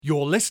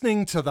You're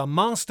listening to the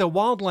Master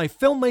Wildlife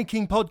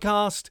Filmmaking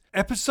Podcast,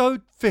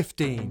 Episode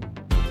 15.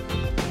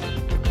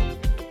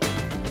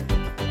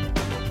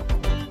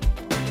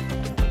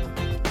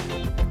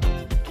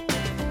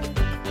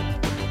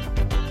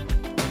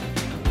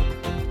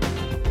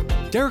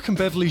 Derek and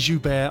Beverly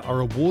Joubert are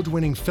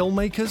award-winning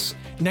filmmakers,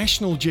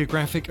 National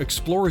Geographic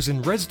explorers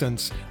in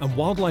residence, and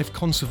wildlife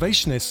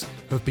conservationists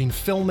who have been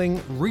filming,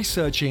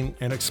 researching,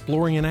 and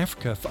exploring in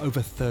Africa for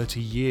over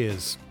 30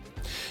 years.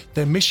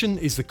 Their mission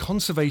is the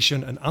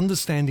conservation and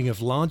understanding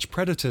of large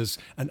predators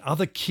and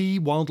other key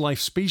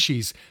wildlife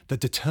species that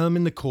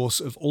determine the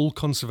course of all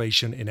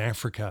conservation in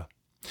Africa.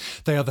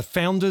 They are the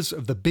founders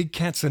of the Big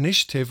Cats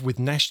Initiative with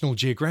National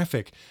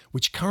Geographic,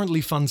 which currently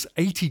funds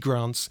 80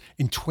 grants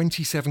in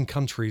 27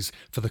 countries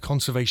for the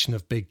conservation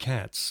of big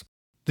cats.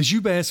 The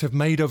Jouberts have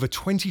made over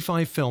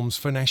 25 films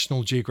for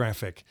National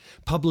Geographic,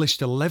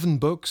 published 11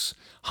 books,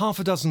 half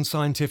a dozen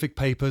scientific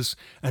papers,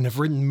 and have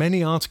written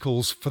many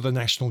articles for the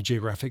National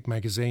Geographic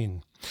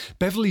magazine.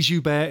 Beverly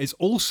Joubert is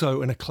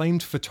also an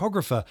acclaimed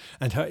photographer,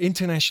 and her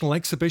international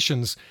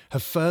exhibitions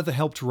have further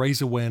helped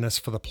raise awareness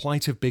for the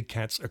plight of big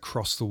cats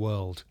across the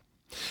world.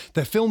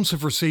 Their films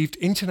have received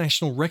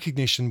international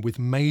recognition with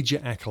major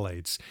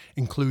accolades,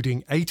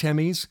 including 8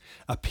 Emmys,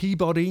 a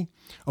Peabody,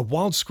 a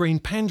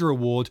Wildscreen Panda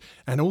Award,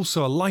 and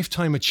also a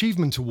Lifetime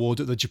Achievement Award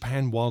at the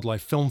Japan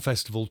Wildlife Film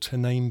Festival, to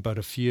name but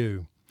a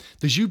few.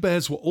 The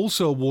Jouberts were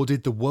also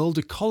awarded the World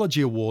Ecology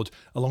Award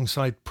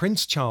alongside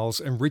Prince Charles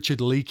and Richard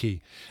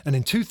Leakey, and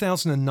in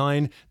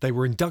 2009 they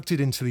were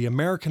inducted into the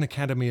American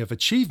Academy of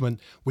Achievement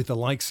with the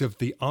likes of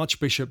the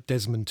Archbishop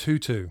Desmond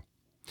Tutu.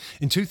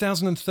 In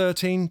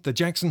 2013, the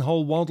Jackson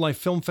Hole Wildlife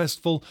Film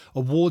Festival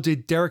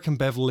awarded Derek and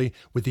Beverly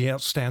with the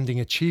Outstanding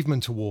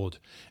Achievement Award.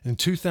 In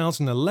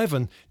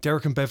 2011,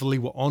 Derek and Beverly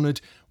were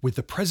honoured with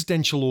the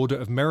Presidential Order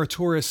of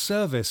Meritorious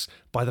Service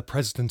by the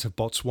President of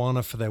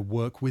Botswana for their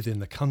work within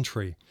the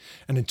country.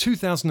 And in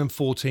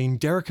 2014,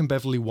 Derek and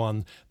Beverly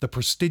won the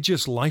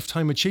prestigious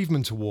Lifetime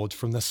Achievement Award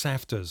from the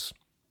SAFTAs.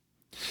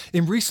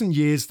 In recent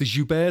years, the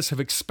Jouberts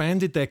have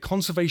expanded their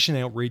conservation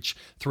outreach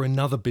through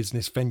another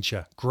business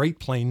venture, Great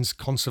Plains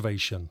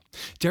Conservation.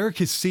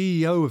 Derek is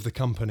CEO of the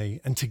company,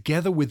 and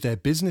together with their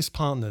business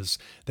partners,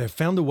 they've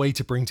found a way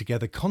to bring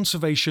together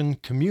conservation,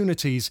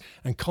 communities,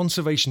 and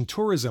conservation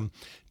tourism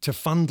to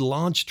fund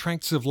large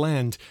tracts of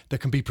land that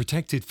can be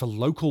protected for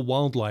local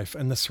wildlife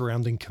and the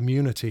surrounding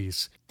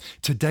communities.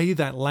 Today,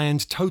 that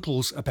land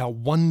totals about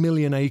 1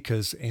 million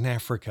acres in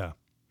Africa.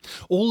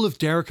 All of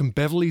Derek and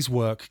Beverly's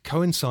work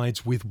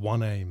coincides with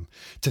one aim: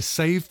 to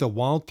save the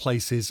wild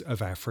places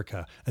of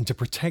Africa and to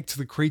protect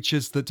the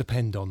creatures that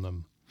depend on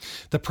them.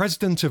 The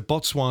president of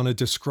Botswana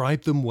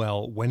described them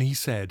well when he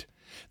said,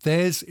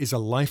 "Theirs is a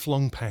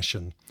lifelong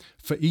passion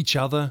for each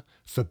other,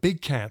 for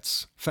big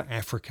cats, for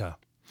Africa.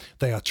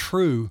 They are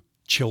true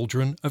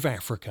children of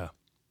Africa."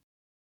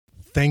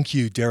 Thank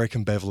you, Derek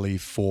and Beverly,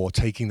 for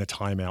taking the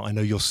time out. I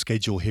know your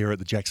schedule here at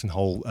the Jackson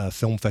Hole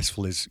Film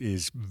Festival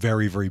is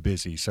very, very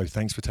busy. So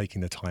thanks for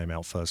taking the time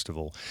out, first of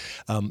all.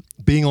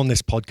 Being on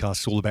this podcast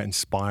is all about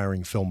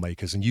inspiring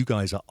filmmakers, and you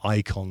guys are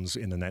icons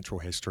in the natural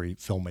history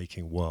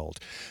filmmaking world.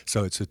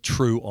 So it's a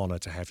true honor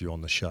to have you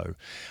on the show.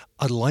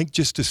 I'd like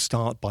just to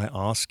start by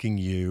asking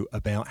you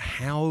about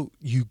how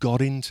you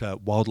got into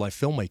wildlife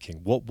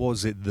filmmaking. What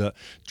was it that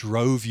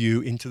drove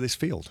you into this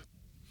field?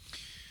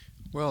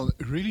 Well,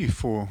 really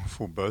for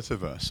both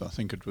of us, I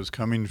think it was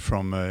coming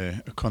from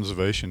a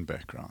conservation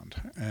background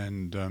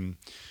and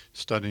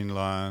studying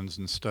lions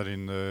and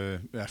studying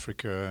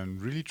Africa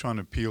and really trying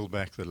to peel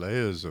back the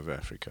layers of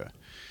Africa.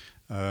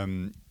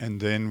 And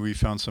then we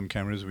found some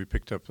cameras, we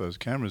picked up those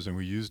cameras, and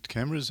we used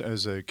cameras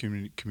as a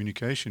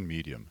communication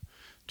medium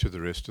to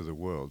the rest of the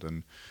world.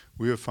 And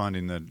we were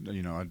finding that,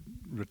 I'd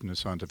written a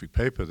scientific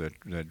paper that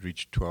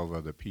reached 12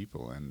 other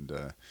people and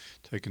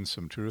taken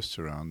some tourists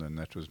around, and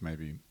that was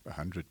maybe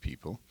 100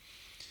 people.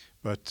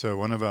 But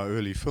one of our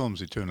early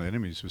films, Eternal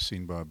Enemies, was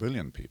seen by 1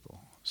 billion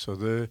people. So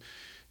the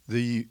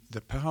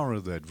power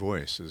of that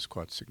voice is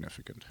quite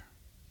significant.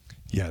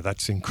 Yeah,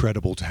 that's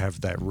incredible to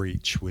have that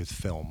reach with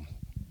film.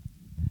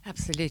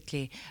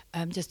 Absolutely.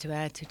 Just to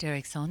add to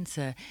Derek's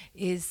answer,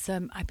 is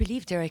I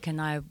believe Derek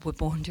and I were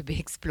born to be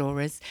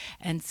explorers,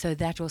 and so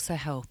that also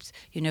helped.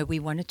 We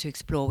wanted to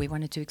explore. We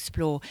wanted to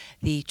explore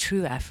the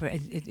true Africa,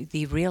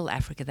 the real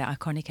Africa, the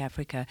iconic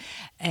Africa,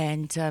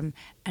 and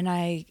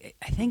I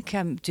think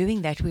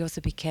doing that, we also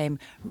became,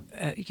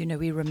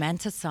 we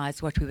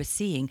romanticized what we were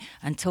seeing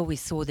until we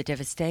saw the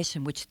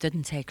devastation, which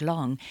didn't take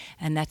long,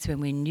 and that's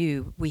when we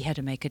knew we had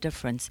to make a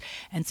difference.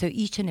 And so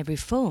each and every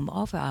film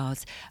of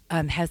ours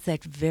has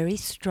that very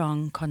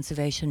strong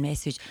conservation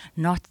message.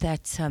 Not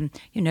that,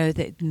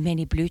 the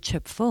many blue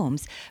chip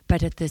films,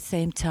 but at the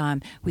same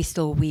time, we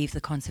still weave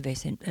the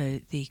conservation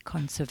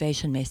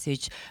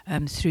message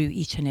through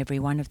each and every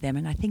one of them.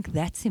 And I think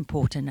that's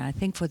important. I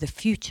think for the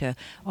future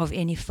of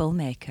any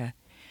filmmaker,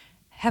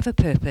 have a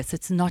purpose.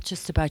 It's not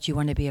just about you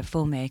want to be a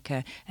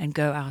filmmaker and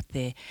go out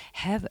there.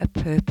 Have a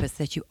purpose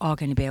that you are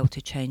going to be able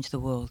to change the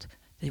world.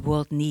 The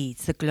world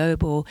needs, the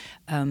global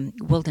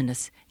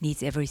wilderness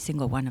needs every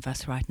single one of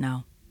us right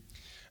now.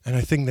 And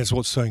I think that's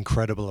what's so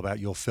incredible about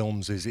your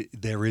films is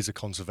there is a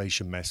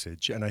conservation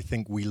message. And I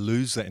think we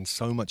lose that in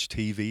so much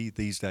TV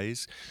these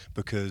days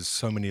because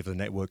so many of the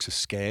networks are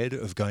scared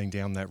of going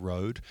down that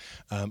road.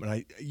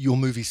 Your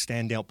movies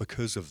stand out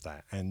because of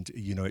that. And,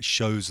 it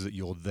shows that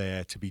you're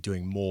there to be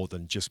doing more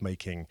than just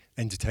making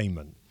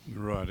entertainment.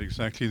 Right,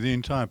 exactly. The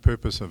entire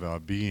purpose of our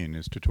being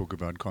is to talk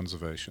about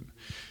conservation.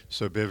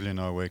 So Beverly and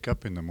I wake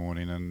up in the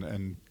morning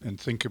and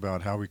think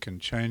about how we can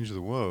change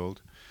the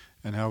world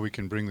and how we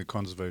can bring the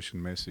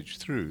conservation message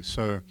through.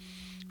 So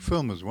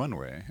film is one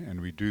way, and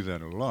we do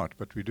that a lot,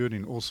 but we do it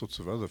in all sorts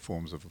of other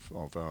forms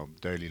of our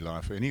daily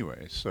life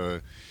anyway.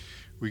 So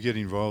we get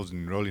involved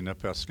in rolling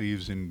up our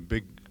sleeves in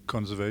big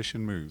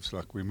conservation moves,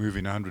 like we're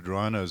moving 100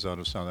 rhinos out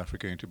of South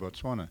Africa into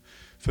Botswana.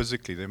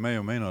 Physically, there may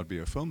or may not be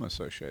a film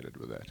associated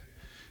with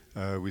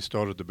that. We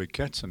started the Big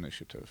Cats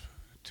Initiative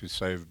to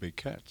save big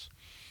cats.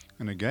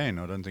 And again,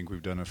 I don't think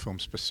we've done a film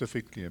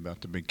specifically about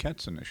the Big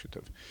Cats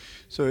Initiative.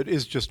 So it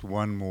is just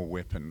one more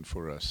weapon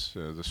for us,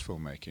 this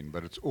filmmaking,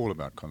 but it's all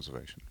about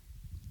conservation.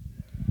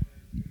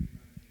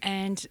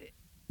 And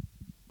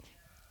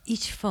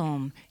each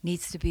film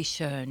needs to be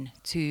shown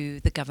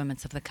to the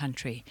governments of the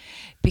country,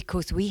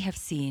 because we have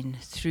seen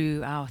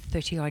through our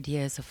 30-odd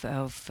years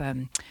of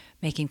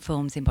making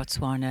films in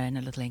Botswana and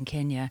a little in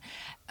Kenya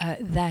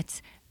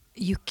that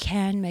you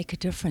can make a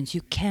difference.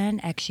 You can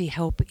actually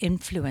help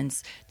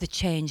influence the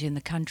change in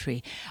the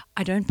country.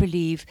 I don't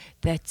believe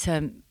that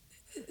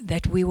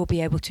that we will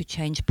be able to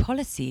change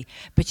policy,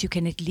 but you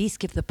can at least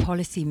give the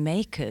policy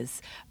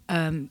makers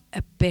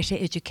a better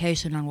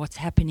education on what's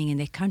happening in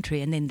their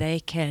country, and then they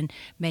can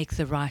make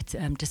the right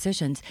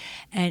decisions.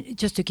 And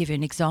just to give you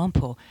an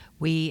example,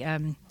 we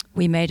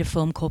made a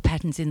film called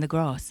Patterns in the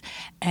Grass,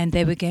 and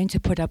they were going to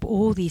put up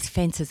all these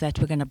fences that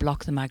were going to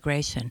block the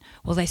migration.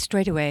 Well, they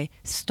straight away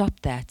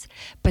stopped that,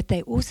 but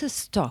they also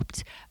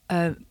stopped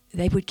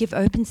they would give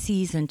open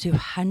season to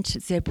hunt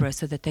zebra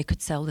so that they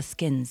could sell the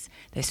skins.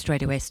 They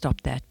straight away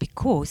stopped that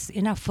because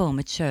in our film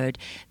it showed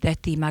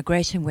that the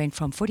migration went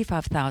from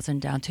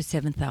 45,000 down to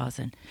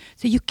 7,000.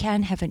 So you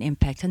can have an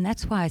impact, and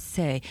that's why I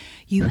say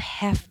you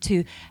have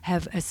to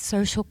have a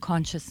social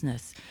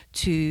consciousness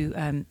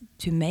to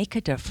make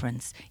a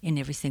difference in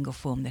every single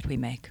film that we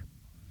make.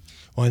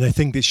 Well, and I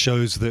think this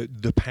shows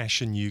that the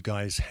passion you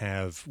guys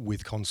have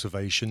with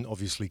conservation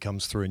obviously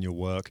comes through in your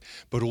work,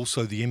 but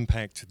also the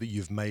impact that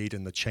you've made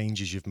and the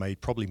changes you've made,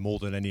 probably more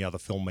than any other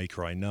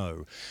filmmaker I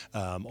know,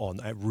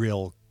 on a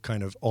real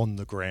kind of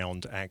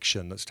on-the-ground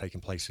action that's taken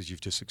place, as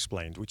you've just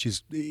explained, which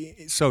is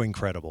so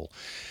incredible.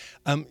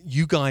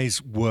 You guys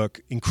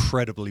work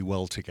incredibly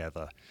well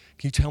together.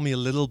 Can you tell me a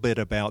little bit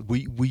about,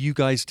 were you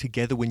guys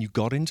together when you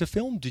got into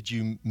film? Did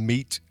you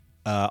meet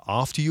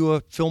after you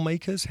were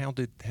filmmakers? How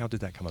did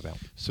that come about?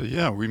 So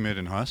yeah, we met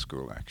in high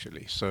school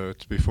actually. So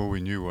it's before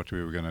we knew what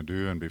we were going to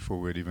do and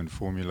before we'd even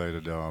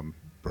formulated our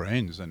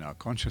brains and our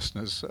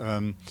consciousness.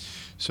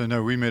 So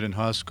no, we met in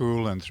high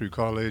school and through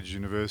college,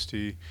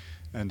 university,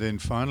 and then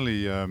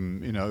finally,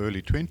 in our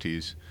early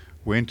 20s,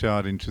 went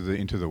out into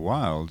the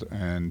wild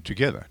and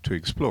together to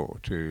explore,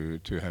 to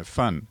have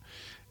fun,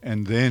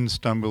 and then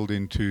stumbled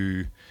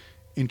into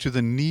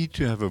the need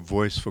to have a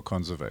voice for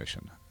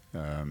conservation.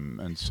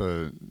 And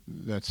so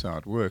that's how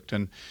it worked.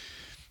 And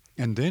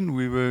then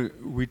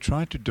we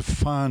tried to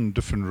define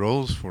different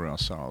roles for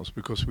ourselves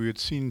because we had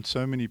seen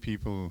so many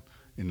people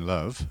in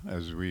love,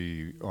 as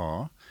we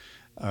are,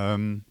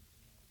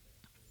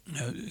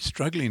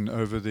 struggling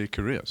over their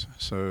careers.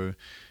 So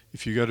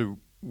if you go to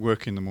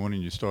work in the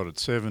morning, you start at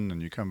 7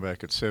 and you come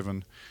back at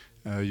 7,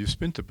 you've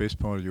spent the best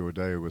part of your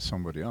day with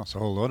somebody else, a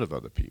whole lot of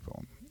other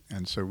people.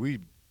 And so we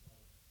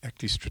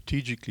actually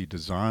strategically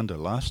designed a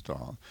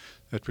lifestyle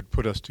that would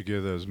put us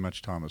together as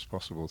much time as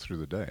possible through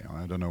the day.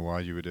 I don't know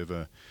why you would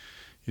ever,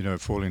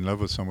 fall in love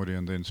with somebody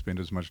and then spend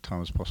as much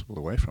time as possible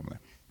away from them.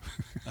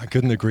 I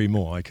couldn't agree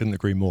more.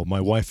 My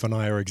wife and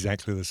I are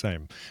exactly the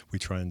same. We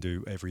try and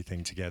do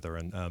everything together.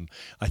 And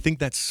I think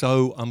that's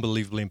so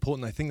unbelievably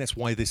important. I think that's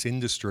why this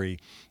industry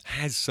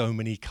has so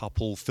many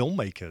couple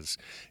filmmakers.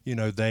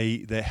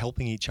 They're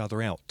helping each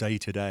other out day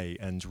to day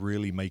and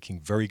really making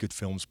very good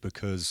films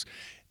because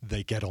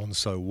they get on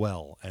so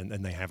well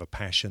and they have a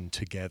passion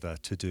together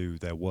to do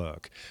their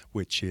work,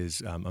 which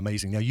is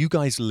amazing. Now, you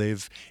guys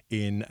live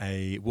in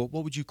what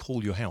would you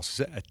call your house? Is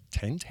it a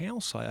tent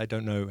house? I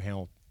don't know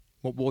how.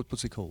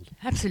 What's it called?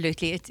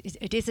 Absolutely.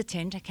 It is a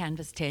tent, a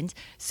canvas tent.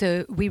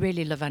 So we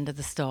really live under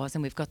the stars,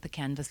 and we've got the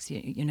canvas,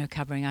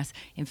 covering us.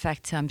 In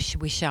fact,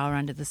 we shower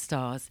under the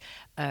stars.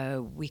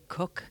 We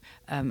cook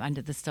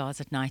under the stars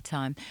at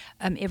nighttime.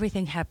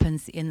 Everything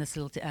happens in this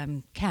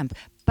little camp.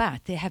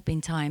 But there have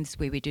been times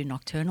where we do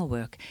nocturnal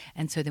work,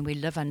 and so then we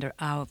live under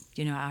out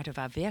of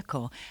our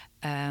vehicle.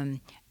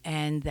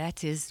 And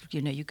that is,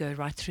 you go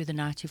right through the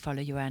night, you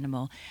follow your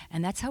animal.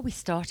 And that's how we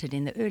started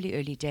in the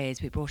early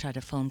days. We brought out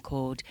a film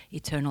called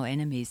Eternal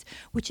Enemies,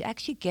 which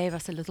actually gave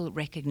us a little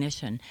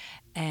recognition.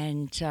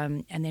 And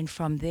then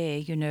from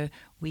there,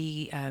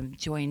 we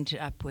joined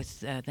up with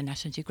the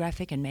National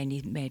Geographic and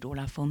mainly made all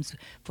our films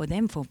for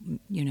them for,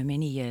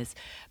 many years.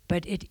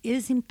 But it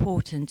is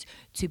important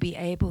to be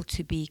able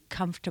to be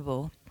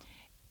comfortable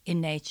in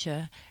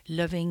nature,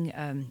 living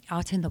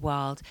out in the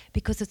wild,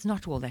 because it's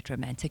not all that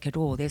romantic at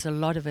all. There's a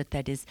lot of it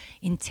that is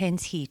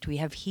intense heat. We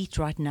have heat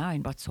right now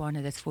in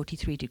Botswana that's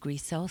 43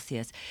 degrees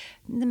Celsius.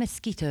 The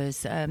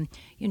mosquitoes, a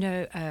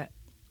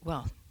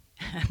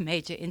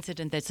major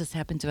incident that just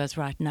happened to us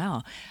right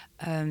now.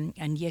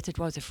 And yet it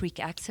was a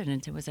freak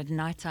accident. It was at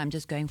nighttime,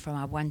 just going from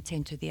our one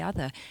tent to the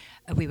other.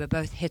 We were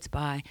both hit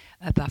by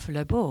a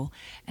buffalo bull.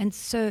 And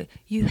so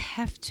you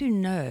have to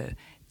know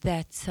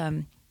that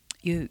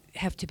you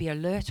have to be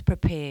alert,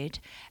 prepared,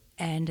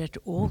 and at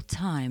all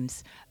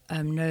times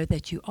know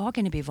that you are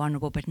going to be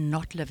vulnerable, but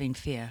not live in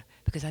fear.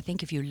 Because I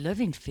think if you live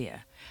in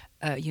fear,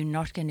 you're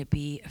not going to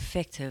be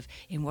effective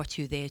in what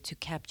you're there to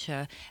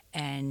capture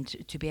and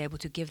to be able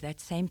to give that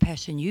same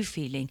passion you're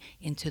feeling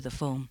into the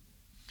film.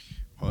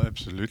 Well,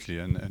 absolutely,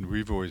 and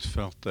we've always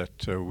felt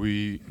that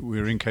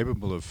we're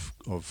incapable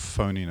of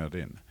phoning it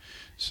in.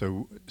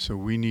 So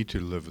we need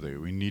to live there.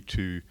 We need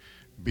to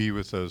be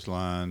with those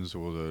lions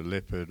or the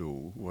leopard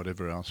or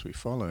whatever else we're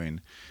following,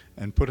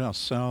 and put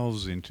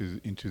ourselves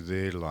into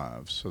their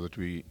lives so that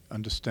we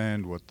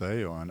understand what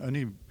they are. And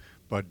only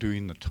by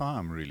doing the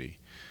time, really,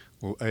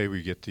 well,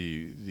 we get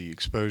the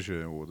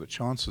exposure or the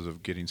chances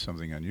of getting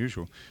something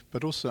unusual,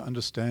 but also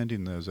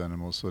understanding those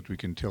animals so that we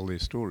can tell their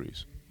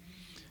stories.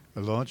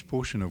 A large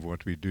portion of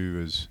what we do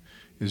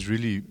is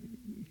really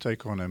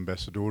take on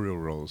ambassadorial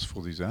roles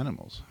for these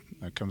animals.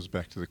 It comes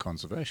back to the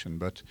conservation,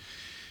 but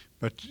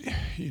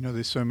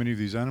there's so many of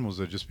these animals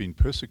that are just being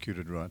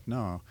persecuted right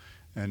now,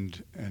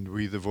 and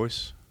we're the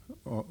voice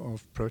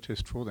of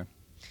protest for them.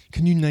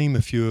 Can you name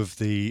a few of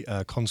the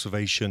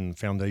conservation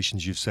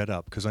foundations you've set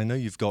up? Because I know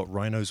you've got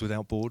Rhinos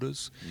Without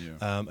Borders,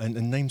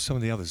 and name some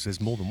of the others.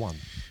 There's more than one.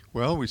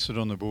 Well, we sit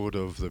on the board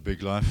of the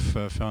Big Life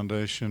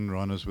Foundation,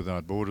 Rhinos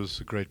Without Borders,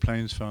 the Great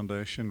Plains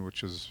Foundation,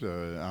 which is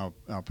our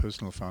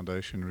personal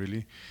foundation,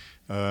 really.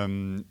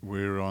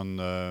 We're on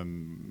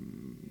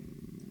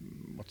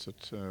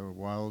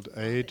Wild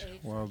Aid.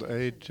 We're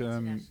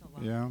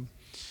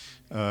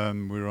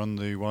on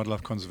the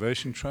Wildlife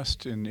Conservation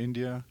Trust in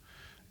India.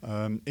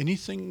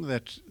 Anything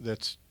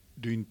that's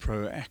doing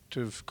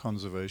proactive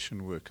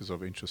conservation work is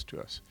of interest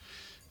to us.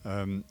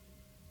 When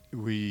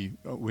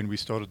we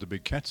started the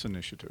Big Cats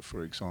Initiative,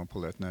 for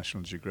example, at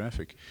National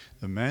Geographic,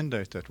 the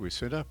mandate that we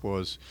set up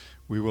was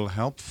we will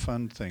help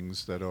fund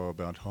things that are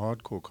about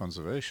hardcore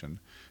conservation,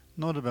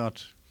 not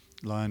about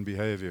lion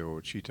behavior or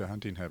cheetah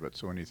hunting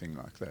habits or anything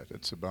like that.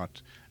 It's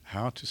about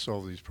how to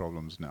solve these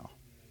problems now.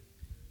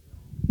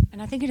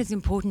 And I think it is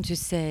important to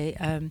say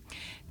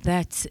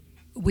that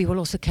we will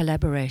also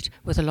collaborate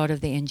with a lot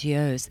of the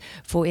NGOs.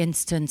 For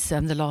instance,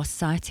 the last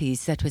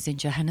CITES that was in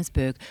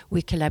Johannesburg,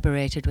 we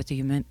collaborated with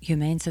the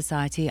Humane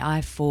Society,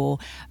 I4,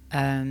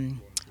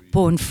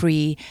 Born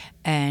Free,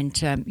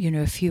 and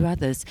a few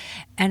others.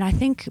 And I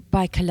think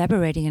by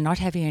collaborating and not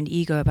having an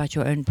ego about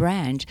your own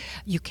brand,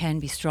 you can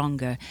be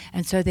stronger.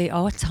 And so there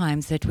are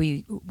times that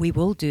we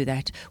will do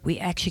that.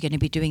 We're actually going to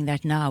be doing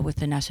that now with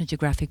the National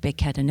Geographic Big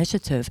Cat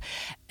Initiative,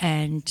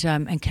 and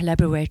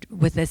collaborate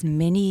with as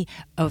many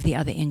of the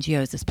other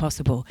NGOs as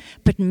possible.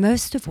 But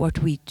most of what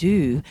we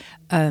do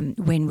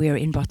when we're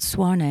in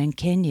Botswana and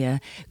Kenya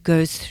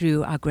goes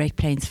through our Great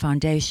Plains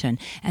Foundation,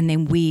 and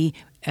then we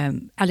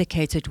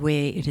allocate it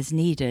where it is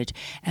needed.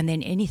 And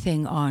then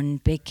anything on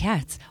big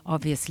cats,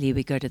 obviously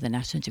we go to the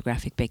National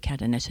Geographic Big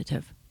Cat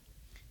Initiative.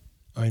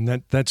 I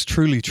mean, that's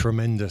truly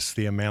tremendous,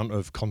 the amount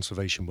of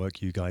conservation work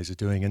you guys are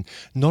doing. And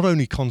not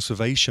only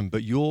conservation,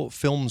 but your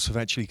films have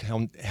actually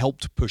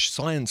helped push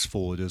science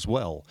forward as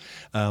well.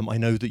 I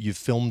know that you've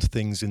filmed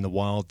things in the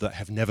wild that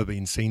have never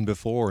been seen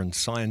before, and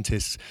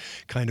scientists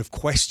kind of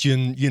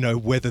question,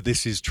 whether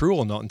this is true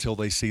or not until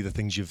they see the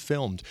things you've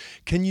filmed.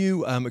 Can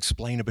you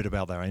explain a bit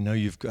about that? I know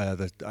you've,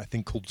 I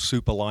think, called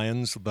super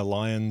lions, the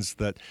lions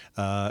that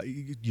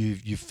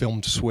you've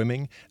filmed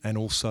swimming, and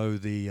also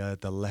the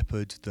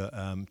leopard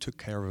that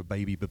took care of a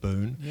baby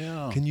baboon.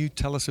 Yeah. Can you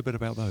tell us a bit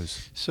about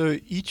those? So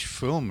each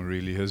film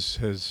really has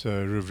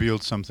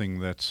revealed something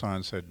that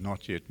science had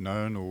not yet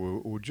known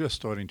or just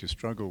starting to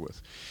struggle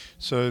with.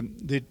 So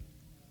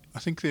I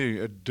think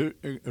there are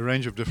a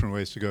range of different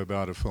ways to go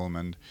about a film,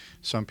 and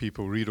some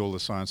people read all the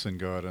science and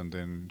go out and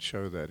then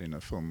show that in a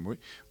film.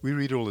 We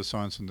read all the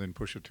science and then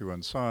push it to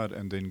one side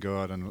and then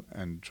go out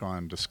and try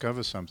and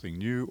discover something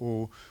new,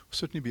 or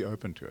certainly be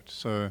open to it.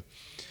 So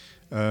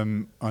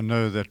I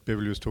know that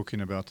Beverly was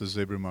talking about the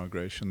zebra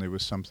migration. There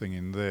was something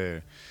in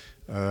there.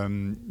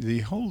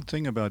 The whole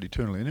thing about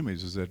Eternal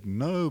Enemies is that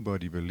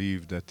nobody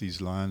believed that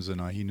these lions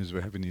and hyenas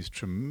were having these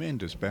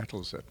tremendous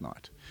battles at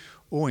night,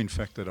 or in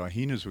fact that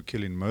hyenas were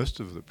killing most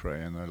of the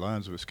prey and the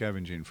lions were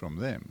scavenging from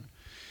them.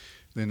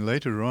 Then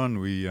later on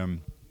we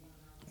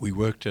we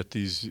worked at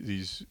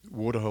these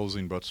waterholes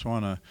in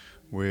Botswana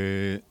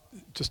where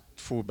just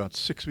for about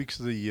 6 weeks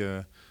of the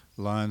year,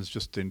 lions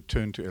just then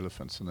turned to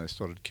elephants and they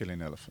started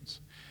killing elephants.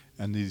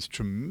 And these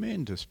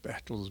tremendous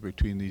battles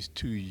between these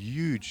two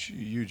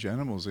huge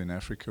animals in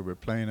Africa were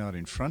playing out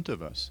in front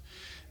of us.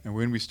 And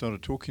when we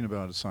started talking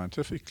about it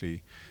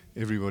scientifically,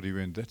 everybody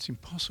went, that's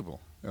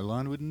impossible. A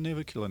lion would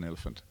never kill an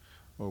elephant.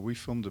 Well, we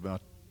filmed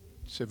about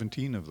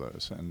 17 of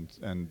those,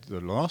 and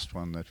the last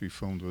one that we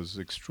filmed was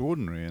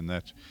extraordinary in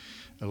that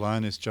a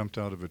lioness jumped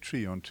out of a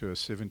tree onto a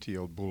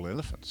 70-year-old bull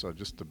elephant, so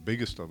just the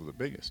biggest of the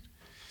biggest.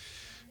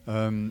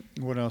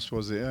 What else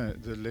was there?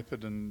 The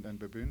leopard and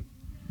baboon?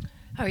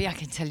 Oh yeah, I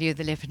can tell you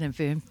the leopard and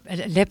baboon.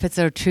 Leopards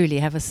are truly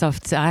I have a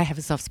soft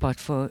spot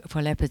for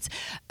leopards.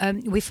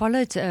 We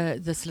followed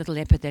this little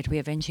leopard that we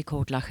eventually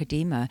called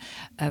Lachadima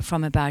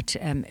from about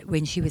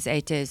when she was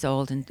 8 years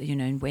old,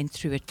 and went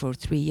through it for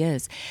 3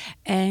 years,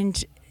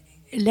 and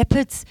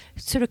leopards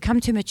sort of come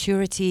to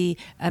maturity.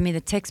 I mean, the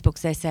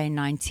textbooks, they say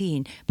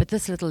 19, but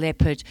this little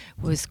leopard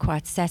was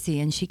quite sassy,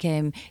 and she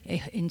came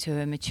into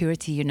her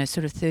maturity,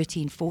 sort of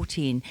 13,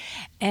 14.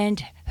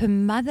 And her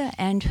mother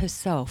and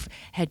herself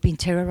had been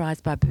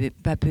terrorized by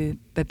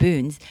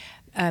baboons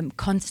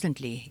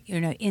constantly,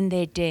 in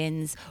their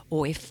dens,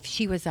 or if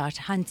she was out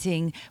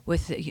hunting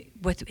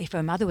if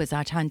her mother was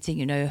out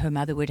hunting, her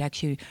mother would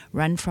actually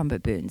run from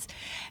baboons.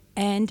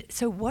 And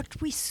so what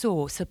we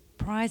saw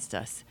surprised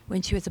us.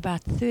 When she was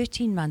about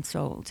 13 months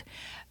old,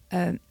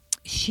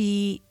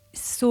 she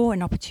saw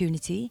an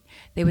opportunity.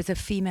 There was a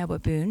female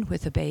baboon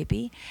with a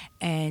baby,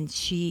 and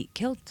she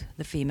killed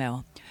the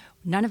female.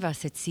 None of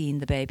us had seen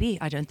the baby.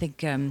 I don't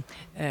think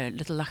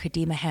little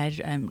Lachadima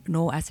had,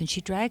 nor us. And she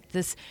dragged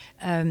this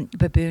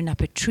baboon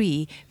up a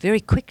tree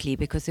very quickly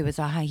because there was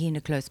a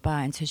hyena close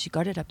by, and so she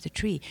got it up the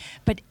tree.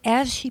 But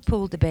as she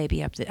pulled the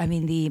baby up,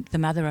 the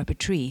mother up a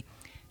tree,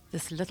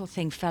 this little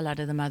thing fell out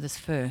of the mother's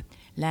fur,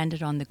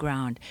 landed on the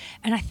ground.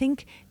 And I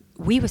think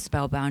we were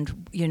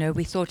spellbound.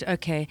 We thought,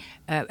 okay,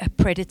 a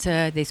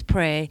predator, there's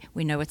prey,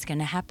 we know what's going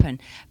to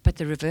happen. But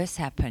the reverse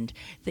happened.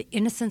 The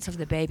innocence of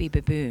the baby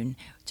baboon,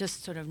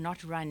 just sort of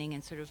not running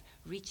and sort of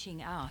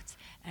reaching out.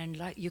 And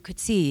like you could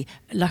see,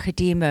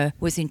 Lachadima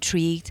was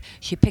intrigued.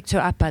 She picked her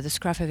up by the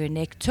scruff of her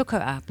neck, took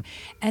her up.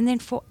 And then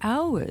for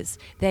hours,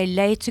 they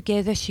lay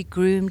together. She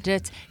groomed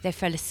it. They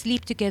fell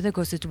asleep together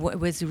because it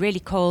was really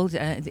cold,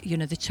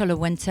 the chill of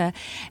winter.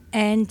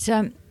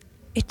 And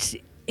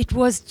it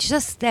was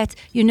just that,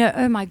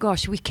 oh my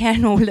gosh, we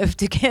can all live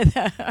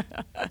together.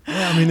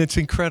 Yeah, I mean, it's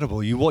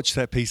incredible. You watch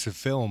that piece of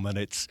film and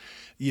it's,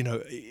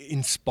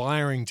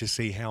 inspiring to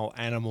see how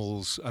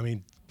animals,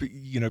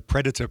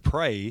 predator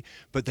prey,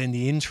 but then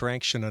the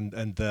interaction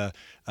and the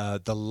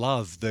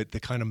love, the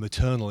kind of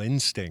maternal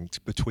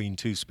instinct between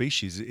two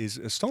species is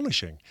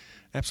astonishing,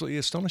 absolutely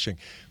astonishing.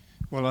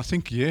 Well, I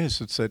think, yes,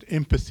 it's that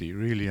empathy,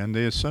 really. And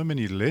there are so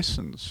many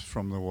lessons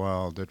from the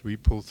wild that we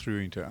pull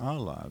through into our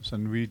lives.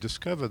 And we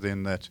discover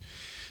then that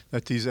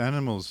these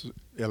animals,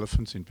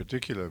 elephants in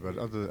particular, but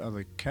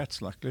other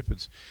cats like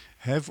leopards,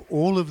 have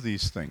all of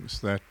these things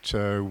that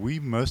we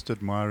most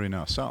admire in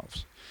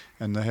ourselves.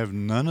 And they have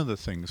none of the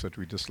things that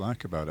we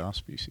dislike about our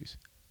species.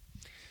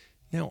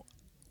 Now,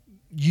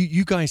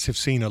 you guys have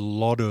seen a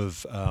lot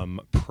of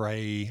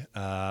predator-prey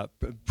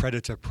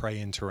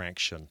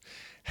interaction.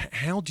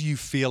 How do you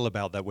feel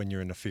about that when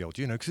you're in the field?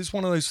 Because it's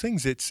one of those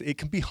things. It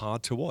can be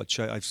hard to watch.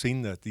 I've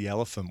seen the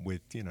elephant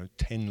with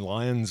 10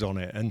 lions on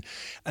it,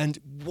 and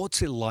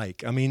what's it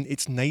like? I mean,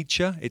 it's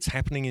nature. It's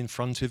happening in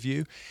front of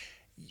you.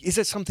 Is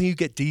that something you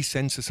get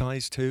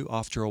desensitized to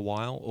after a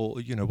while,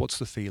 or what's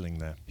the feeling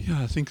there?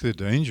 Yeah, I think the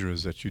danger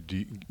is that you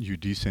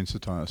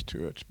desensitize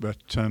to it. But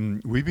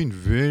we've been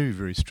very,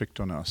 very strict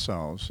on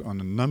ourselves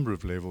on a number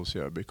of levels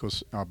here,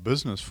 because our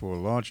business for a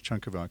large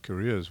chunk of our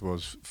careers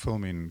was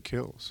filming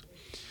kills.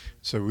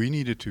 So we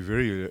needed to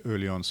very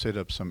early on set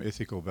up some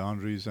ethical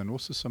boundaries and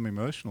also some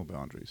emotional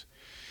boundaries.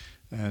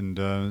 And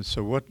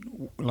so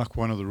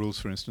one of the rules,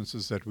 for instance,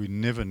 is that we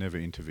never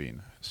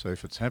intervene. So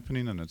if it's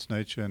happening and it's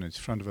nature and it's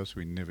in front of us,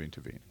 we never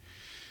intervene.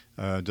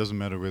 It doesn't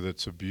matter whether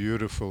it's a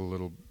beautiful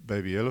little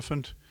baby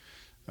elephant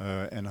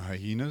and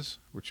hyenas,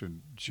 which are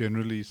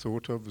generally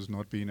thought of as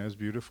not being as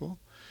beautiful.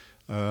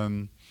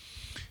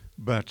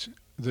 But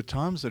the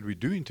times that we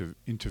do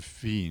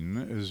intervene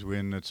is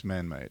when it's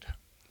man-made.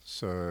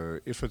 So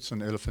if it's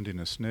an elephant in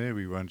a snare,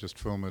 we won't just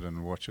film it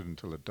and watch it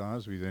until it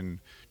dies. We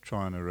then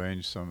try and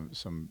arrange some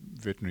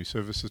veterinary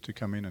services to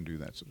come in and do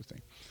that sort of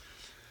thing.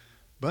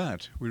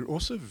 But we're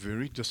also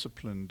very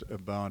disciplined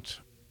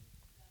about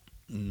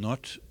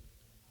not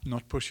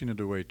pushing it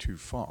away too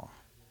far.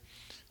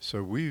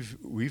 So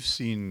we've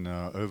seen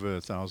over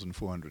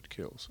 1,400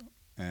 kills,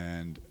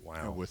 and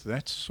wow. With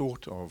that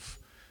sort of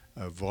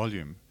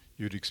volume,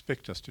 you'd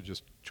expect us to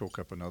just chalk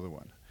up another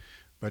one.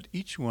 But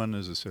each one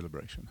is a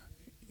celebration.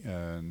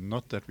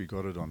 Not that we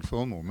got it on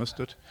film or missed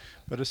it,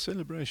 but a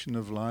celebration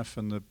of life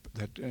and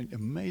that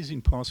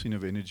amazing passing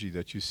of energy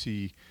that you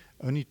see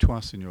only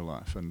twice in your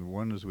life. And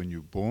one is when you're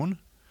born,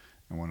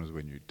 and one is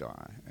when you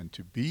die. And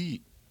to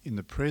be in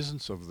the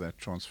presence of that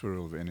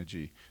transferal of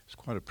energy is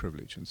quite a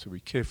privilege, and so we're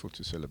careful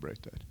to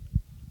celebrate that.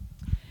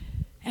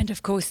 And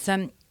of course,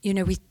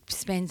 we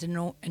spend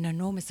an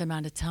enormous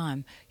amount of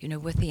time,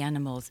 with the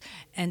animals.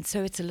 And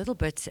so it's a little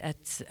bit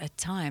at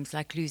times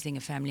like losing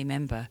a family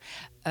member.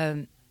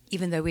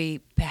 Even though we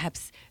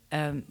perhaps,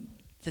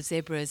 the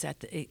zebras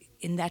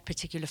in that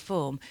particular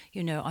film,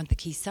 aren't the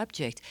key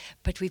subject.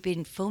 But we've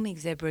been filming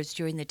zebras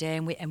during the day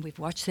and we've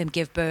watched them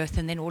give birth.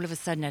 And then all of a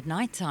sudden at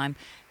nighttime,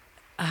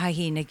 a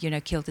hyena,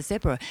 killed a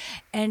zebra.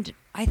 And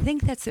I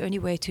think that's the only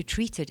way to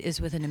treat it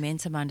is with an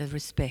immense amount of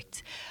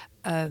respect.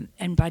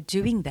 And by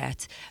doing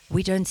that,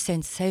 we don't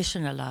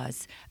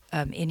sensationalize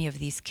any of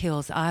these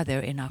kills either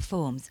in our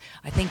films.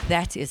 I think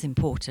that is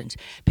important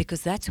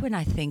because that's when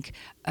I think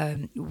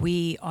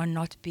we are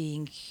not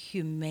being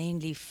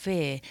humanely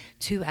fair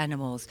to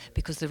animals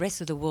because the rest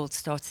of the world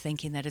starts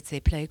thinking that it's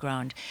their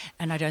playground.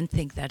 And I don't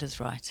think that is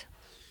right.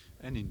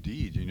 And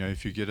indeed,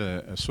 if you get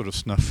a sort of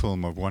snuff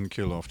film of one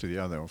kill after the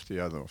other,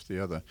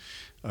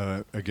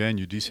 again,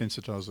 you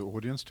desensitize the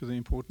audience to the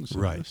importance of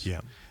this. Right,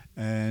 yeah.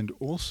 And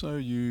also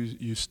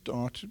you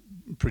start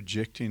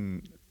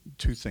projecting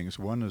two things.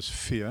 One is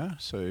fear,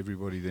 so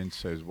everybody then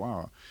says,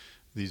 wow,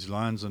 these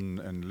lions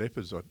and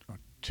leopards are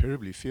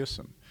terribly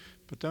fearsome.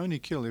 But they only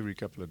kill every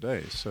couple of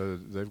days, so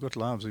they've got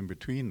lives in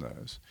between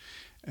those.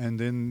 And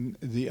then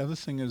the other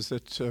thing is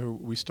that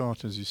we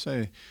start, as you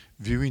say,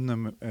 viewing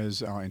them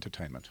as our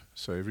entertainment.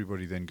 So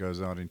everybody then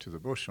goes out into the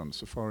bush on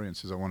safari and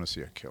says, I want to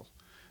see a kill.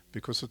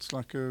 Because it's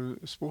like a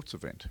sports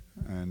event.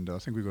 And I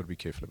think we've got to be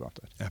careful about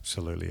that.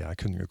 Absolutely. I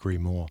couldn't agree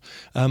more.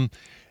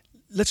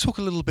 Let's talk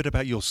a little bit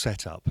about your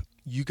setup.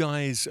 You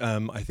guys,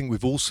 I think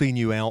we've all seen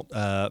you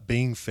out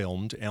being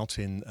filmed out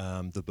in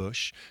the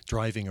bush,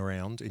 driving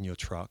around in your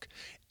truck.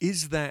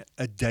 Is that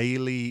a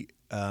daily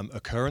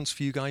occurrence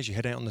for you guys? You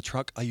head out in the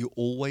truck. Are you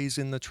always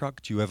in the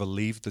truck? Do you ever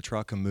leave the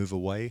truck and move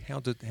away?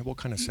 What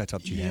kind of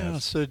setup do you have? Yeah,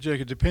 so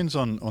Jake, it depends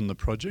on the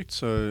project.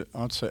 So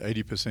I'd say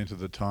 80% of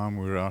the time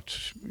we're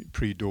out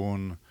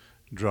pre-dawn,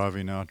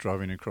 driving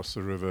across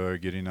the river,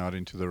 getting out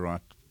into the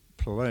right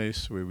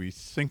place where we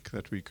think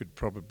that we could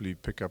probably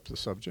pick up the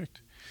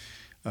subject.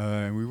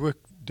 And we work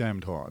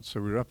damned hard.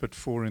 So we're up at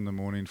 4 in the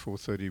morning,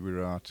 4:30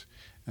 we're out,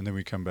 and then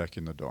we come back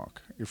in the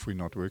dark if we're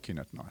not working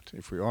at night.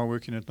 If we are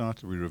working at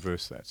night, we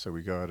reverse that. So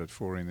we go out at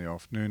 4 in the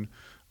afternoon,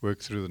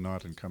 work through the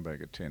night, and come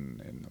back at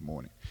 10 in the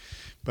morning.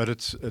 But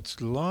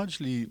it's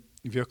largely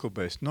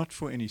vehicle-based, not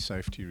for any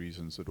safety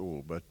reasons at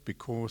all, but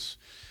because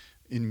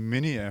in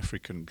many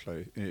African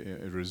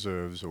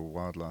reserves or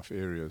wildlife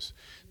areas,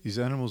 these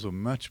animals are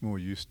much more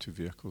used to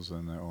vehicles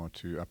than they are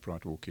to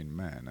upright walking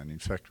man. And in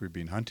fact, we've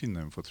been hunting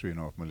them for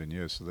 3.5 million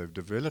years, so they've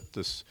developed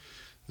this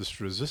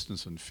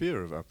resistance and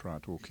fear of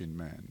upright walking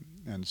man.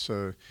 And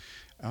so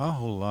our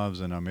whole lives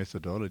and our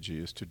methodology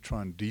is to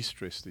try and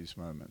de-stress these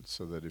moments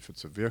so that if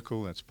it's a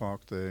vehicle that's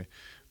parked there,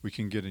 we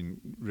can get in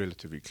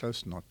relatively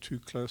close, not too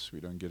close. We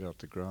don't get out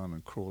the ground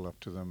and crawl up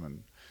to them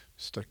and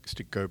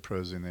stick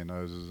GoPros in their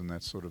noses and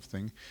that sort of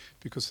thing,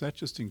 because that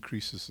just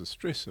increases the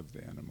stress of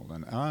the animal.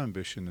 And our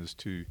ambition is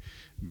to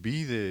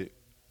be there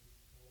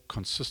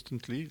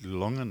consistently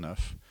long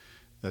enough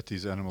that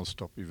these animals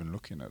stop even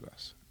looking at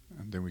us,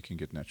 and then we can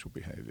get natural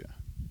behavior.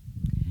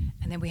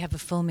 And then we have a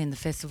film in the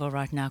festival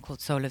right now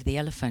called Soul of the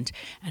Elephant,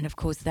 and of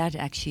course that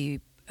actually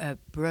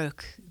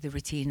broke the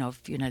routine of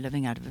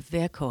living out of a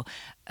vehicle.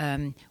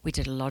 We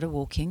did a lot of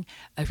walking.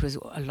 It was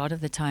a lot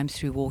of the time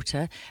through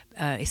water,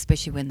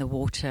 especially when the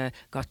water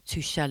got too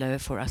shallow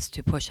for us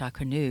to push our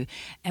canoe.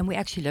 And we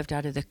actually lived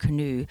out of the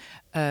canoe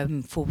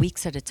for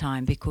weeks at a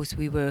time because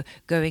we were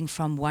going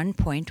from one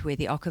point where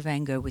the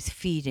Okavango was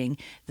feeding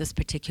this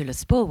particular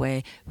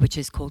spillway, which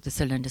is called the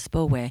Cylinder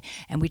Spillway.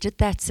 And we did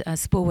that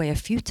spillway a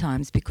few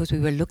times because we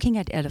were looking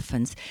at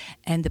elephants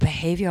and the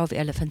behavior of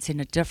elephants in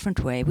a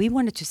different way. We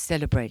wanted to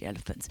celebrate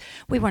elephants.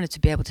 We wanted to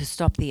be able to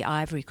stop the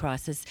ivory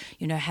crisis,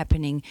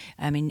 happening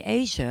in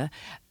Asia,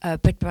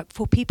 but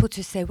for people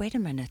to say, wait a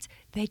minute,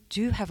 they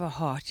do have a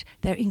heart.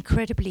 They're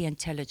incredibly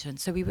intelligent.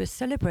 So we were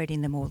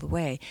celebrating them all the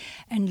way.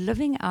 And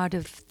living out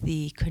of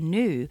the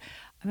canoe,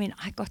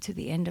 I got to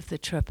the end of the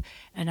trip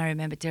and I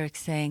remember Derek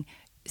saying,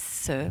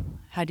 "Sir,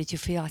 how did you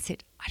feel?" I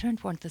said, "I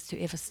don't want this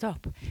to ever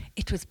stop."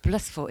 It was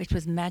blissful, it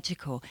was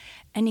magical,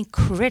 and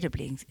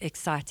incredibly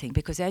exciting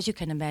because, as you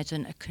can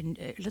imagine,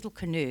 a little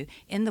canoe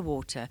in the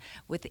water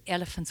with the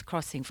elephants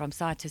crossing from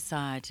side to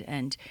side,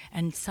 and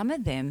some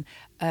of them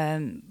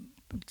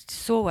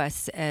saw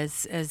us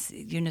as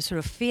sort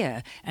of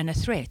fear and a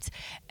threat,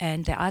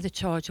 and they either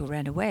charged or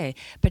ran away.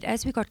 But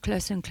as we got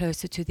closer and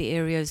closer to the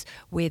areas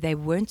where they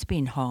weren't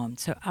being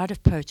harmed, so out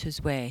of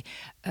poachers' way,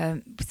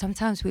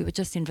 sometimes we were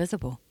just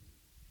invisible.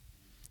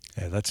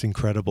 Yeah, that's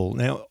incredible.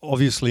 Now,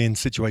 obviously, in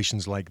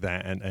situations like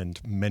that, and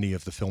many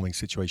of the filming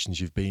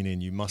situations you've been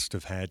in, you must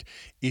have had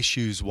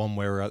issues one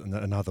way or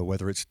another,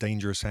 whether it's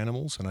dangerous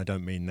animals, and I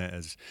don't mean that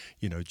as,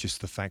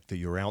 just the fact that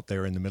you're out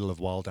there in the middle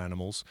of wild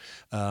animals,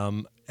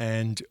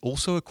 and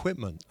also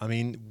equipment. I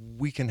mean,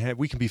 we can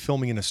be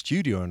filming in a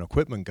studio and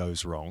equipment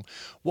goes wrong.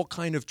 What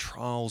kind of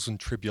trials and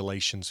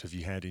tribulations have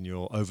you had in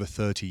your over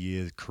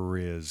 30-year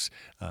careers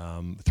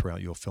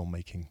throughout your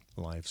filmmaking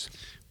lives?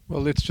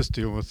 Well, let's just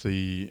deal with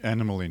the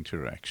animal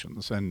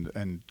interactions.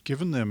 And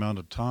given the amount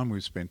of time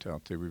we've spent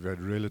out there, we've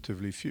had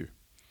relatively few.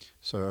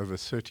 So over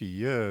 30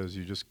 years,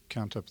 you just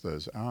count up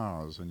those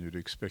hours and you'd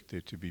expect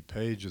there to be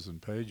pages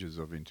and pages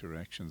of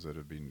interactions that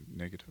have been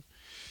negative.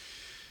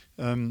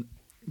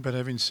 But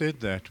having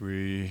said that,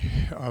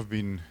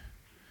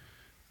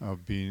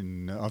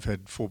 I've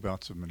had 4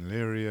 bouts of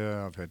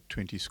malaria, I've had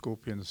 20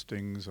 scorpion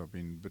stings, I've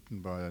been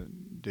bitten by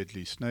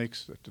deadly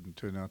snakes that didn't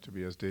turn out to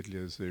be as deadly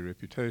as their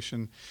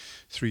reputation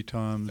 3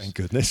 times. Thank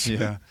goodness.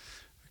 Yeah.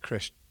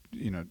 Crashed,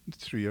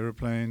 3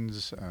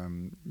 aeroplanes,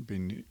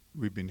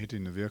 we've been hit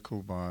in the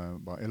vehicle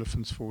by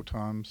elephants 4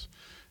 times,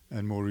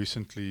 and more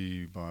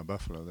recently by a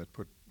buffalo that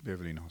put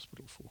Beverly in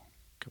hospital for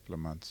a couple of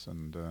months,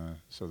 and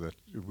so that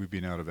we've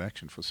been out of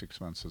action for 6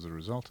 months as a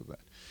result of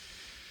that.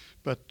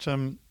 But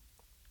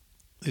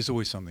there's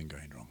always something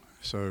going wrong.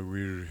 So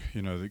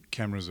the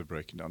cameras are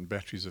breaking down,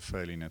 batteries are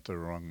failing at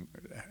the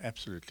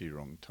absolutely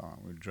wrong time.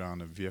 We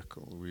drown a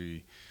vehicle,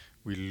 we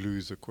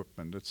lose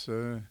equipment. It's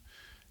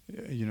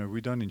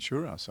we don't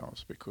insure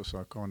ourselves because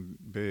I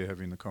can't bear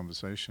having the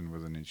conversation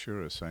with an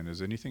insurer saying,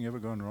 has anything ever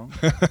gone wrong?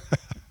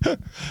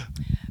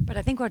 But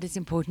I think what is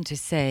important to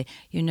say,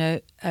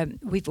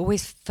 we've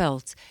always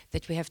felt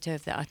that we have to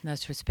have the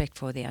utmost respect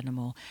for the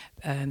animal.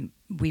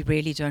 We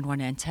really don't want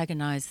to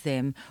antagonize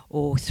them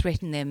or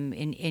threaten them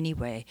in any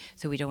way.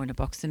 So we don't want to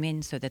box them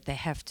in so that they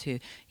have to,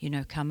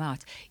 come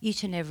out.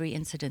 Each and every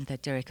incident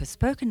that Derek has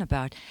spoken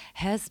about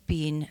has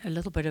been a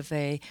little bit of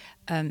a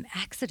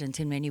accident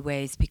in many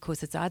ways,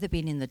 because it's either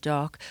been in the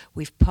dark,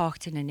 we've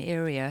parked in an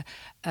area,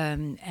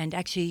 and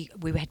actually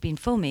we had been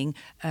filming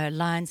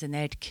lions and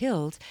they had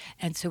killed,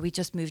 and so we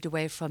just moved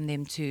away from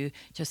them to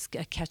just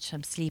catch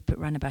some sleep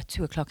around about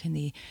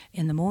 2:00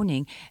 in the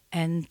morning,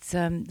 and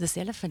this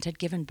elephant had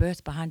given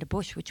birth behind a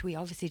bush, which we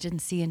obviously didn't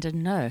see and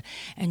didn't know,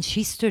 and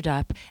she stood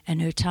up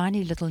and her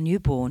tiny little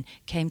newborn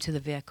came to the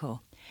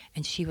vehicle.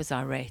 And she was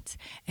irate,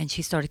 and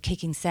she started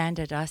kicking sand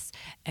at us,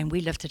 and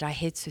we lifted our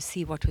heads to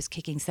see what was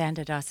kicking sand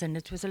at us, and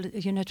it was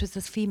it was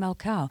this female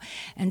cow,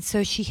 and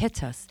so she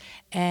hit us,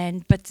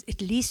 but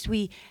at least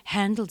we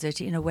handled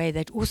it in a way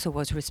that also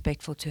was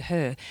respectful to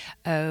her.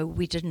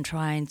 We didn't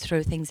try and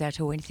throw things at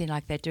her or anything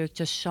like that. Derek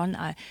just shone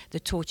the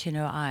torch in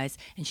her eyes,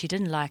 and she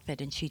didn't like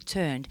that, and she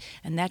turned,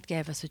 and that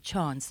gave us a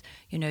chance,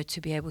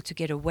 to be able to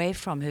get away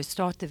from her,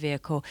 start the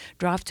vehicle,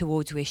 drive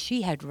towards where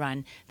she had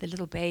run. The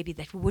little baby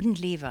that wouldn't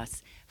leave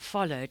us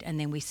followed, and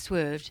then we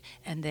swerved,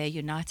 and they're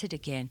united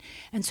again.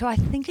 And so I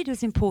think it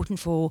is important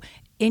for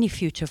any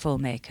future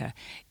filmmaker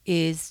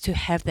is to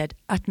have that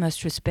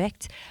utmost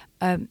respect.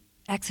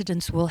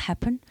 Accidents will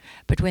happen,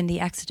 but when the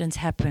accidents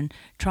happen,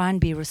 try and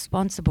be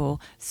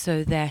responsible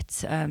so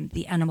that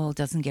the animal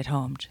doesn't get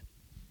harmed.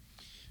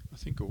 I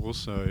think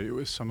also it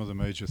was some of the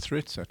major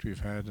threats that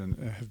we've had and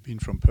have been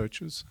from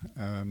poachers,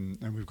 and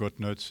we've got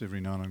notes every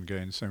now and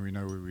again saying we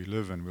know where we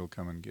live and we'll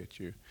come and get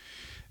you,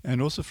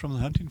 and also from the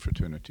hunting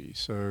fraternity.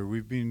 So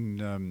we've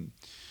been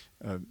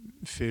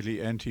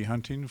fairly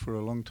anti-hunting for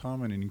a long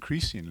time, and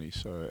increasingly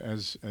so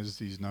as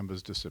these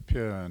numbers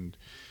disappear. And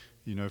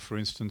for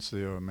instance,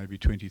 there are maybe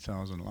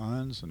 20,000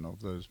 lions, and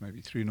of those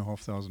maybe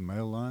 3,500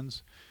 male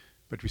lions.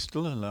 But we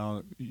still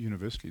allow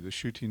universally the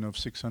shooting of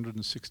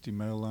 660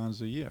 male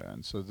lions a year,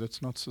 and so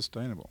that's not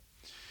sustainable.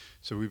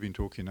 So we've been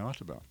talking out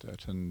about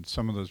that, and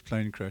some of those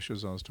plane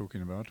crashes I was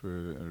talking about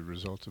were a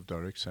result of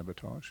direct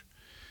sabotage,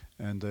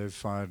 and they've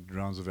fired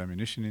rounds of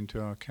ammunition into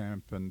our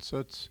camp, and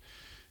so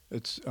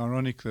it's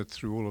ironic that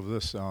through all of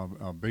this,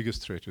 our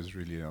biggest threat is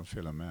really our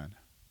fellow man.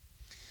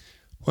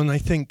 Well, and I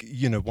think,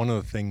 one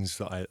of the things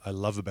that I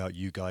love about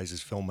you guys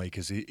as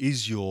filmmakers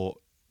is your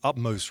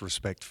utmost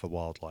respect for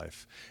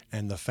wildlife,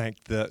 and the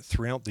fact that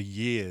throughout the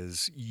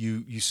years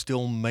you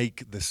still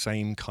make the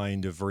same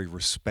kind of very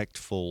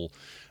respectful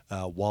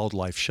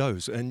wildlife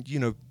shows. And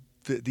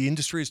the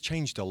industry has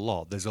changed a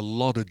lot. There's a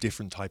lot of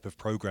different type of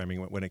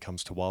programming when it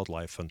comes to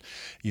wildlife, and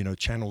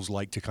channels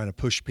like to kind of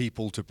push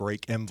people to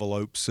break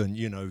envelopes and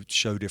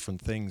show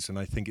different things. And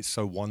I think it's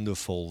so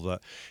wonderful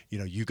that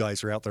you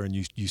guys are out there and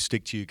you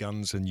stick to your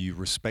guns and you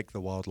respect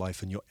the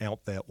wildlife and you're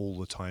out there all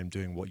the time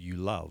doing what you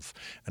love.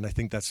 And I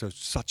think that's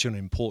such an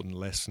important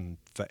lesson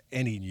for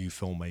any new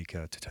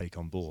filmmaker to take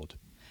on board.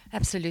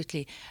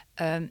 Absolutely.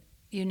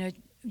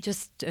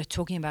 Just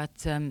talking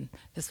about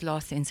this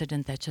last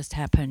incident that just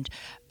happened,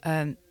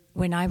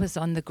 when I was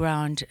on the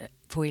ground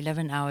for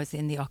 11 hours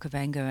in the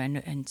Okavango,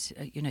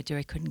 and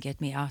Derek couldn't get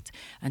me out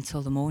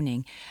until the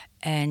morning,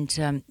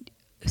 and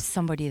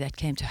somebody that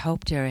came to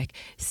help Derek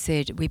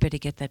said, we better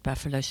get that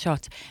buffalo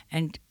shot.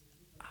 And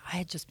I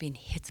had just been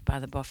hit by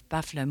the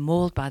buffalo,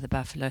 mauled by the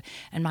buffalo,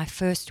 and my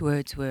first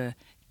words were,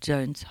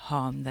 "Don't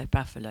harm that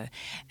buffalo."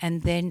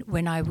 And then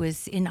when I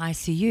was in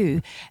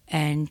ICU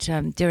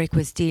and Derek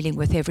was dealing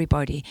with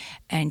everybody,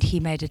 and he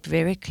made it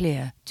very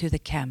clear to the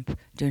camp,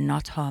 do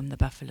not harm the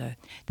buffalo.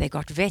 They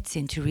got vets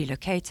in to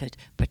relocate it,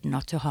 but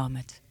not to harm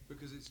it.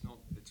 Because it's not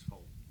its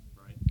fault,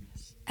 right?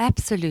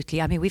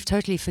 Absolutely. I mean, we've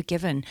totally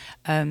forgiven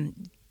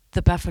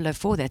the buffalo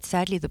for that.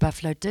 Sadly, the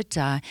buffalo did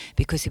die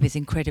because he was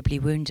incredibly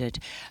wounded.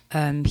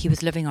 He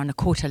was living on a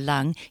quarter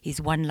lung. His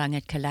one lung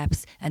had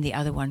collapsed and the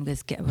other one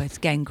was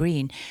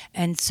gangrene.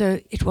 And so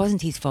it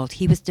wasn't his fault.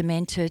 He was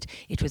demented.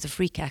 It was a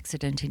freak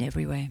accident in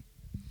every way.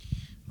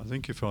 I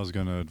think if I was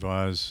going to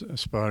advise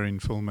aspiring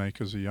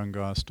filmmakers or young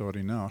guys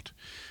starting out,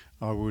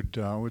 I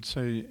would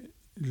say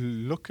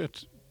look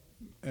at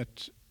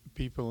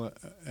people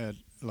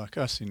like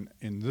us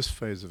in this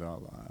phase of our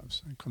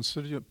lives and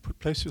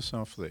place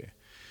yourself there.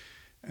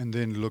 And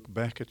then look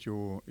back at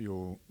your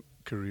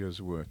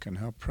career's work and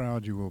how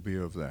proud you will be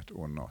of that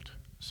or not.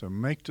 So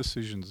make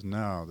decisions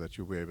now that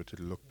you'll be able to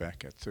look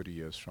back at 30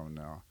 years from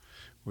now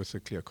with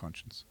a clear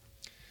conscience.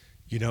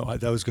 You know,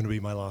 that was going to be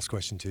my last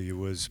question to you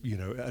was,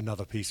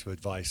 another piece of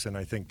advice, and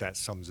I think that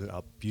sums it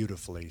up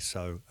beautifully.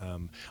 So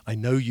I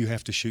know you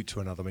have to shoot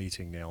to another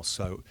meeting now,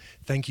 so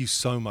thank you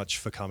so much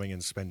for coming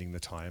and spending the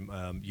time.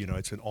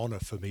 It's an honor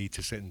for me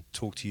to sit and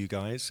talk to you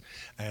guys,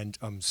 and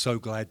I'm so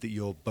glad that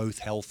you're both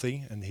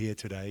healthy and here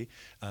today.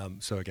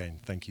 So again,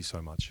 thank you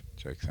so much.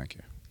 Jake, thank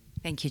you.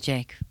 Thank you,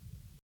 Jake.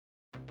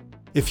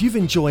 If you've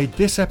enjoyed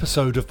this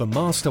episode of the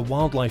Master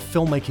Wildlife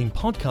Filmmaking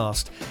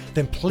Podcast,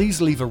 then please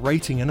leave a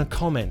rating and a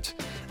comment,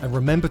 and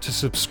remember to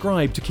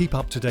subscribe to keep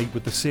up to date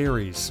with the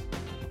series.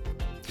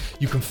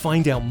 You can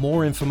find out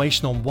more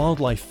information on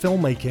wildlife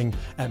filmmaking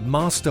at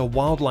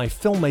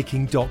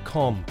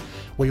masterwildlifefilmmaking.com,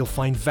 where you'll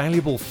find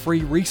valuable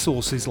free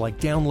resources like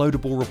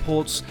downloadable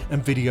reports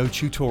and video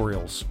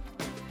tutorials.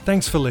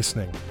 Thanks for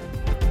listening.